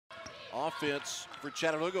Offense for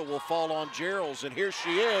Chattanooga will fall on Jarrells, and here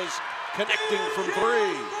she is connecting from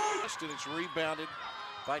three. And it's rebounded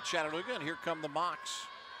by Chattanooga, and here come the Mocs.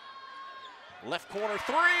 Left corner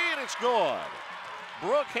three, and it's good.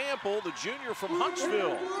 Brooke Hampel, the junior from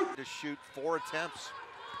Huntsville. To shoot 4 attempts.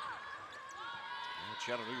 And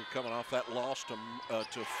Chattanooga coming off that loss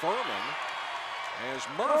to Furman as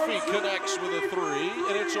Murphy connects with a three,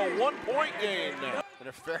 and it's a 1-point game now. And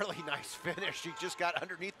a fairly nice finish. She just got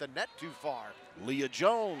underneath the net too far. Leah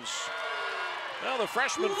Jones. Well, the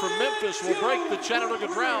freshman from Memphis will break the Chattanooga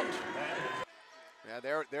drought.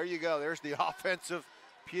 Yeah, there you go. There's the offensive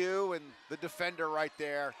Pugh and the defender right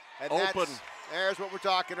there. And Open. There's what we're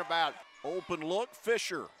talking about. Open look,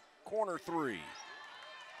 Fisher, corner three.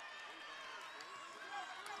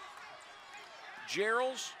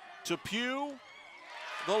 Jarrells to Pugh,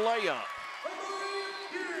 the layup.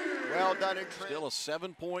 Well done. Still a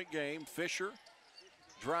 7-point game. Fisher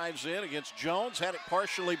drives in against Jones, had it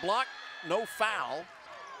partially blocked, no foul.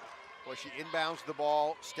 Well, she inbounds the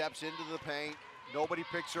ball, steps into the paint, nobody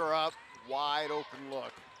picks her up, wide open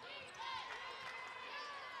look.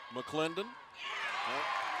 McClendon.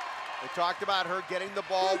 They talked about her getting the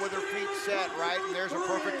ball with her feet set, right? And there's a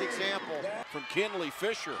perfect example. From Kinley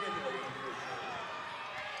Fisher.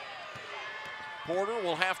 Porter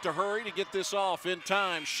will have to hurry to get this off in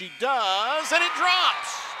time. She does, and it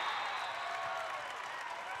drops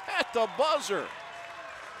at the buzzer.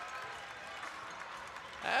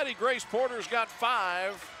 Addie Grace Porter's got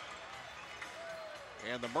 5,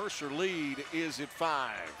 and the Mercer lead is at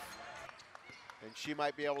 5. And she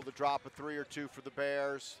might be able to drop a 3 or 2 for the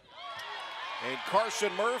Bears. And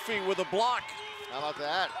Karsen Murphy with a block. How about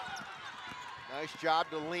that? Nice job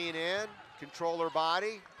to lean in, control her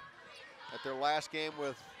body. At their last game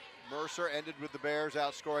with Mercer, ended with the Bears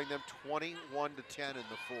outscoring them 21-10 in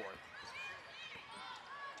the 4th.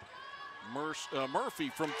 Murphy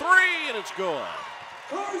from 3, and it's good.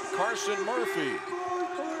 Karsen Murphy.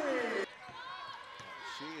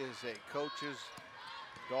 She is a coach's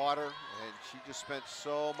daughter, and she just spent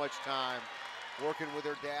so much time working with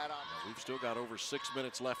her dad on it. We've still got over 6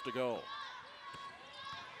 minutes left to go.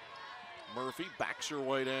 Murphy backs her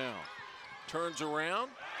way down. Turns around,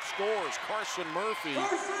 scores. Karsen Murphy.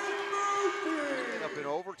 Up in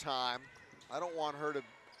overtime. I want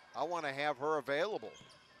to have her available.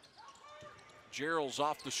 Jarrells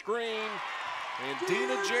off the screen, and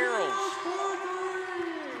Dena Jarrells.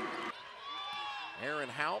 Aaron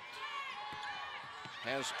Haupt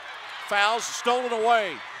has fouls stolen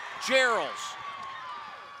away. Jarrells.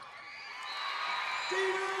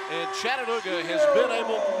 And Chattanooga has been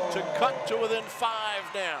able to cut to within 5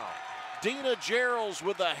 now. Dena Jarrells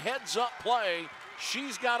with a heads-up play.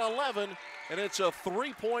 She's got 11, and it's a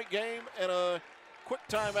 3-point game and a quick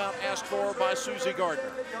timeout asked for by Susie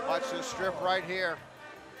Gardner. Watch this strip right here.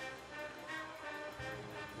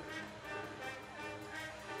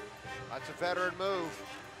 That's a veteran move.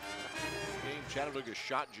 Chattanooga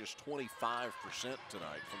shot just 25%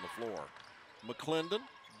 tonight from the floor. McClendon,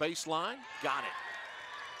 baseline, got it.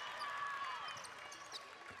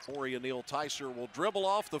 Ori Neal Tyser will dribble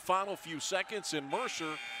off the final few seconds, and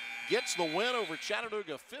Mercer gets the win over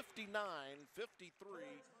Chattanooga 59-53.